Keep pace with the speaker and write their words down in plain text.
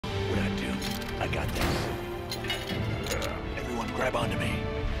I got this. Everyone grab onto me.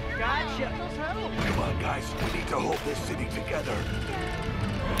 Gotcha. Come on, guys. We need to hold this city together.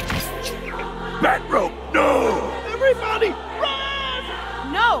 Bat rope, no! Everybody,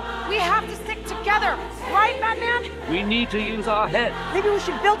 run! No, we have to stick together. Right, Batman? We need to use our heads. Maybe we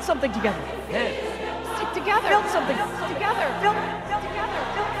should build something together. Heads. Stick together. Build something. Together. Build. Together.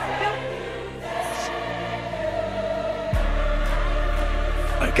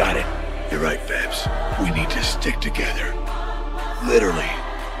 I got it. You're right, Babs. We need to stick together. Literally.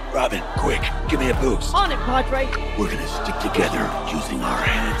 Robin, quick, give me a boost. On it, Padre. We're gonna stick together using our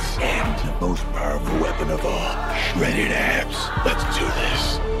heads and the most powerful weapon of all, shredded abs. Let's do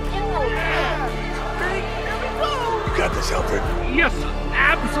this. You got this, Alfred? Yes,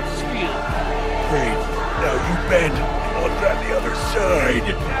 abs of steel. Great. Now you bend. I'll grab the other side.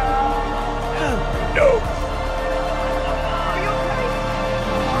 No.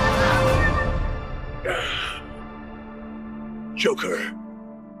 Joker,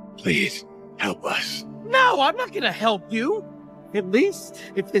 please help us. No, I'm not gonna help you. At least,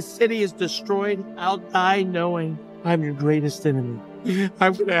 if this city is destroyed, I'll die knowing I'm your greatest enemy.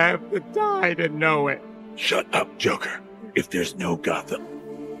 I'm gonna have to die to know it. Shut up, Joker. If there's no Gotham,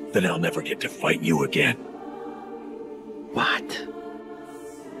 then I'll never get to fight you again. What?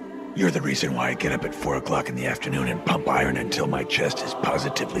 You're the reason why I get up at 4 o'clock in the afternoon and pump iron until my chest is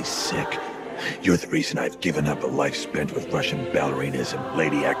positively sick. You're the reason I've given up a life spent with Russian ballerinas and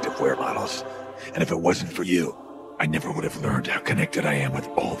lady activewear models. And if it wasn't for you, I never would have learned how connected I am with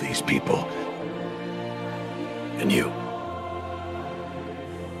all these people. And you.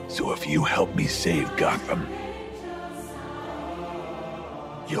 So if you help me save Gotham,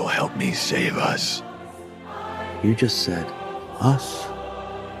 you'll help me save us. You just said us?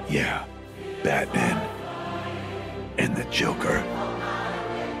 Yeah, Batman and the Joker.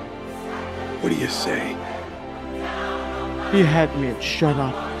 What do you say? You had me at shut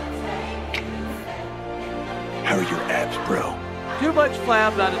up. How are your abs, bro? Too much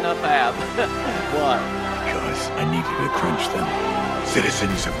flab, not enough ab. What? Because I need you to crunch them.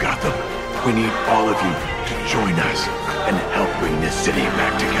 Citizens of Gotham, we need all of you to join us and help bring this city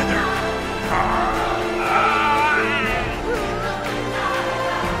back together.